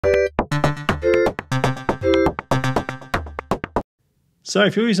So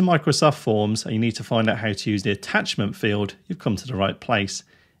if you're using Microsoft Forms and you need to find out how to use the attachment field, you've come to the right place.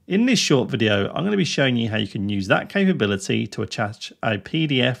 In this short video, I'm going to be showing you how you can use that capability to attach a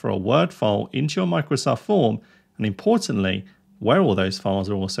PDF or a Word file into your Microsoft Form, and importantly, where all those files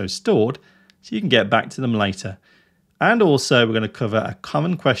are also stored so you can get back to them later. And also we're going to cover a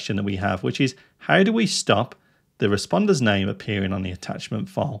common question that we have, which is how do we stop the responder's name appearing on the attachment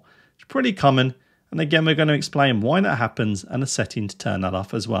file? It's pretty common. And again, we're going to explain why that happens and a setting to turn that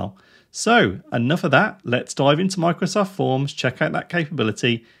off as well. So enough of that. Let's dive into Microsoft Forms, check out that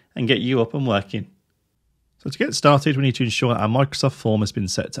capability and get you up and working. So to get started, we need to ensure that our Microsoft Form has been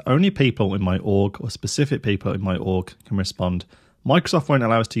set to only people in my org or specific people in my org can respond. Microsoft won't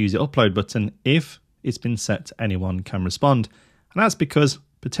allow us to use the upload button if it's been set to anyone can respond. And that's because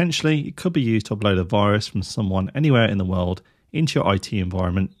potentially it could be used to upload a virus from someone anywhere in the world into your IT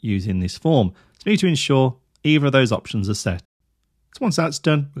environment using this form. So we need to ensure either of those options are set. So once that's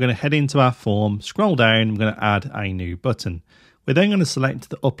done, we're going to head into our form, scroll down, and we're going to add a new button. We're then going to select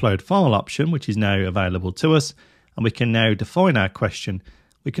the upload file option, which is now available to us, and we can now define our question.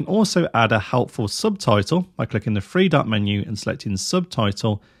 We can also add a helpful subtitle by clicking the three dot menu and selecting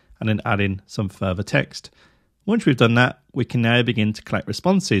subtitle and then adding some further text. Once we've done that, we can now begin to collect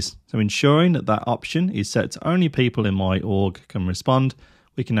responses. So ensuring that that option is set to only people in my org can respond,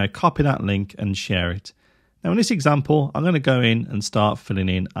 we can now copy that link and share it. Now in this example, I'm going to go in and start filling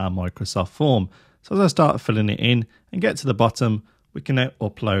in our Microsoft form. So as I start filling it in and get to the bottom, we can now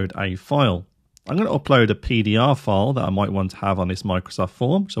upload a file. I'm going to upload a PDR file that I might want to have on this Microsoft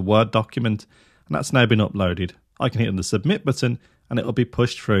form. It's a Word document, and that's now been uploaded. I can hit the submit button and it will be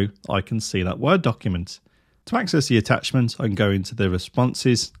pushed through. I can see that Word document. To access the attachment, I can go into the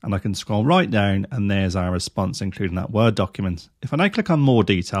responses and I can scroll right down and there's our response, including that Word document. If I now click on more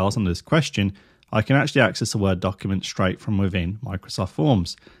details on this question, I can actually access the Word document straight from within Microsoft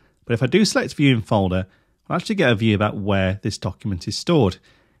Forms. But if I do select View in Folder, I'll actually get a view about where this document is stored.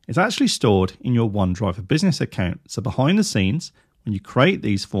 It's actually stored in your OneDrive for Business account. So behind the scenes, when you create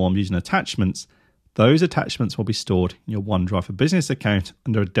these forms using attachments, those attachments will be stored in your OneDrive for Business account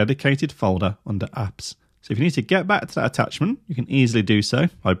under a dedicated folder under Apps. So if you need to get back to that attachment, you can easily do so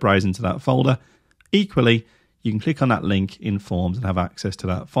by browsing to that folder. Equally, you can click on that link in Forms and have access to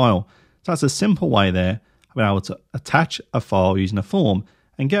that file. So that's a simple way there of being able to attach a file using a form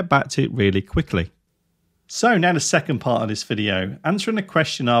and get back to it really quickly. So now the second part of this video, answering the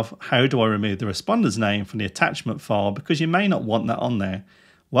question of how do I remove the responder's name from the attachment file because you may not want that on there.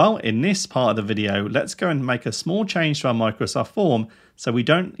 Well, in this part of the video, let's go and make a small change to our Microsoft form so we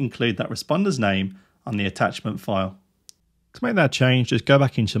don't include that responder's name on the attachment file. To make that change, just go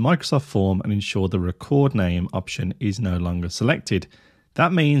back into Microsoft Form and ensure the record name option is no longer selected.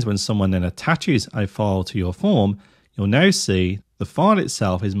 That means when someone then attaches a file to your form, you'll now see the file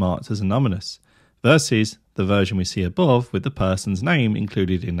itself is marked as anonymous versus the version we see above with the person's name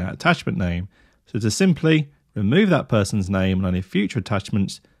included in that attachment name. So to simply remove that person's name on any future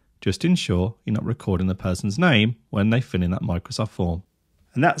attachments, just ensure you're not recording the person's name when they fill in that Microsoft form.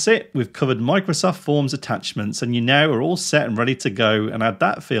 And that's it. We've covered Microsoft Forms attachments and you now are all set and ready to go and add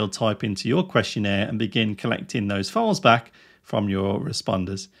that field type into your questionnaire and begin collecting those files back from your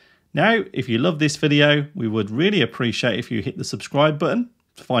responders. Now, if you love this video, we would really appreciate if you hit the subscribe button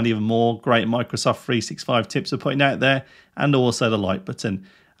to find even more great Microsoft 365 tips we're putting out there, and also the like button.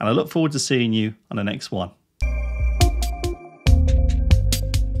 And I look forward to seeing you on the next one.